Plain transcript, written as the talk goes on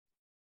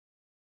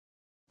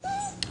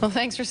Well,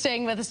 thanks for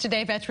staying with us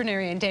today.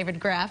 Veterinarian David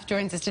Graff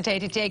joins us today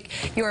to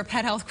take your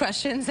pet health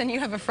questions. And you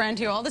have a friend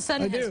who all of a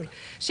sudden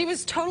she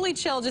was totally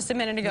chill just a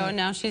minute ago, and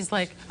now she's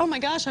like, oh my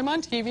gosh, I'm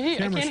on TV.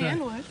 I can't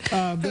handle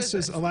it. This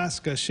is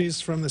Alaska.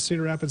 She's from the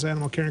Cedar Rapids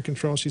Animal Care and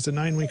Control. She's a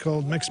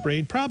 9-week-old mixed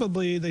breed,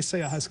 probably, they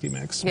say, a Husky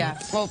mix. Yeah,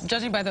 well,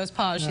 judging by those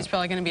paws, she's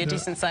probably going to be a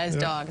decent-sized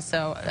dog.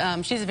 So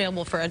she's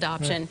available for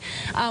adoption.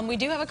 We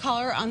do have a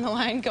caller on the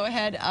line. Go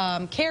ahead.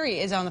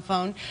 Carrie is on the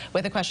phone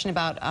with a question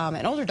about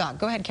an older dog.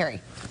 Go ahead,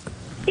 Carrie.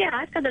 Yeah,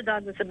 I've got a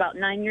dog that's about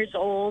 9 years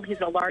old.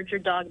 He's a larger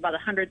dog, about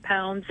 100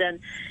 pounds,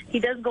 and he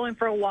does go in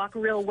for a walk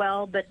real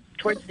well, but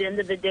towards the end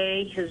of the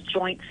day, his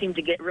joints seem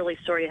to get really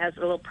sore. He has a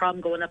little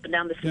problem going up and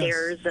down the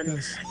stairs, and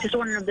just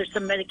wondering if there's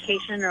some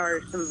medication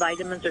or some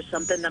vitamins or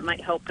something that might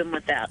help him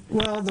with that.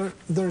 Well,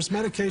 there's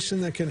medication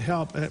that can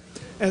help.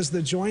 As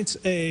the joints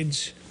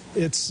age,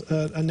 it's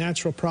a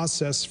natural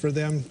process for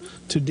them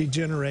to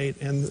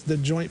degenerate, and the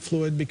joint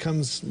fluid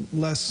becomes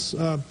less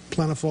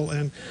plentiful,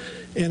 and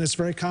it's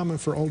very common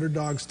for older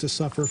dogs to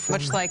suffer from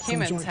much like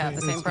humans have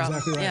the same problem.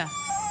 Exactly right.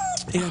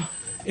 Yeah.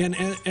 And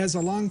as a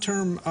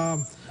long-term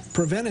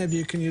preventive,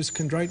 you can use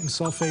chondroitin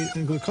sulfate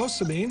and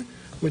glucosamine,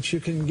 which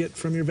you can get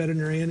from your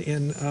veterinarian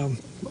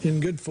in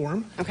good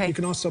form. Okay. You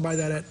can also buy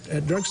that at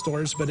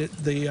drugstores, but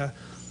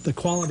the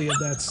quality of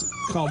that's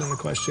called into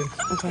question.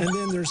 Okay. And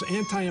then there's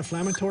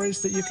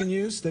anti-inflammatories that you can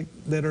use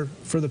that are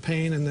for the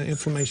pain and the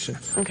inflammation.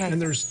 Okay.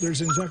 And there's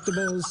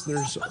injectables,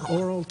 there's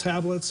oral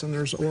tablets, and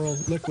there's oral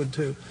liquid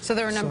too. So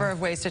there are a number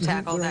of ways to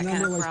tackle that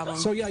kind of problem.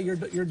 So yeah,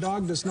 your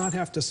dog does not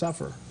have to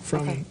suffer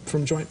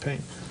from joint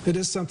pain. It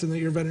is something that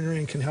your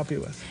veterinarian can help you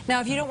with. Now,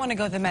 if you don't want to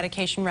go the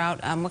medication route,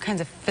 what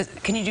kinds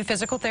of can you do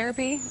physical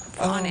therapy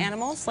on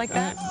animals like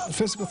that?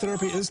 Physical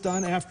therapy is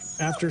done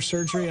after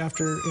surgery,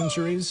 after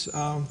injuries.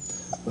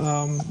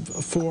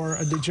 For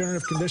a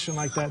degenerative condition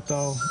like that,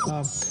 though,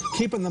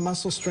 keeping the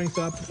muscle strength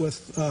up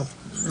with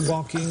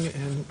walking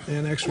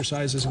and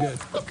exercise is good.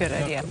 Good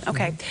idea.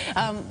 Okay.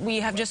 We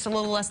have just a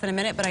little less than a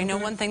minute, but I know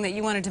one thing that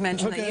you wanted to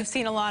mention, that you've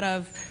seen a lot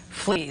of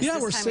fleas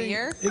this time of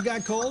year. It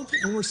got cold,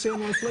 and we're seeing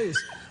more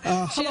fleas.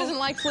 She doesn't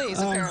like fleas,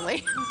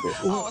 apparently.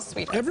 Well, oh,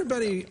 sweetheart.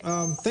 Everybody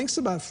thinks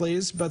about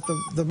fleas, but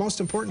the most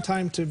important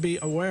time to be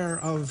aware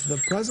of the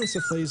presence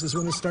of fleas is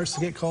when it starts to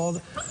get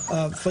cold.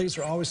 Fleas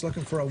are always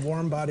looking for a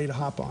warm body to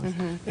hop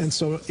on. And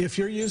so if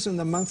you're using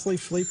the monthly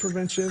flea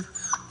preventive,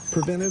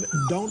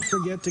 don't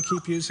forget to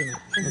keep using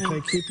it.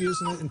 Okay, keep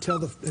using it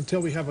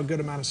until we have a good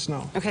amount of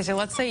snow. Okay, so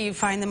let's say you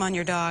find them on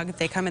your dog.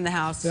 They come in the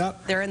house.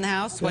 They're in the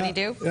house. What do you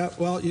do? Yeah,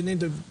 well, you need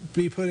to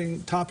be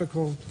putting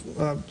topical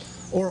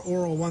or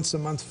oral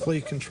once-a-month flea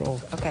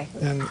control. Okay.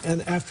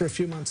 And after a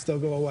few months, they'll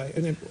go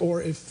away.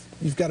 Or if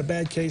you've got a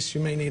bad case,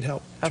 you may need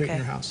help treating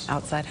your house.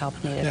 Outside help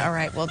needed. All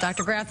right. Well,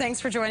 Dr. Graff,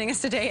 thanks for joining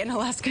us today in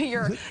Alaska.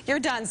 You're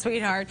done,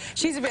 sweetheart.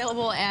 She's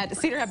available at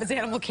Cedar Rapids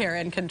Animal Care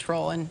and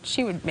Control, and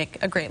she would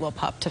make a great little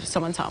pup to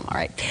someone's home. All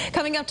right.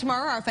 Coming up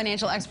tomorrow, our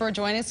financial expert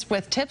joins us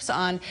with tips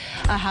on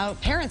how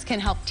parents can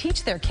help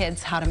teach their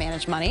kids how to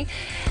manage money.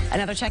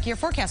 Another check of your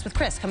forecast with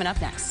Chris coming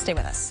up next. Stay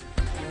with us.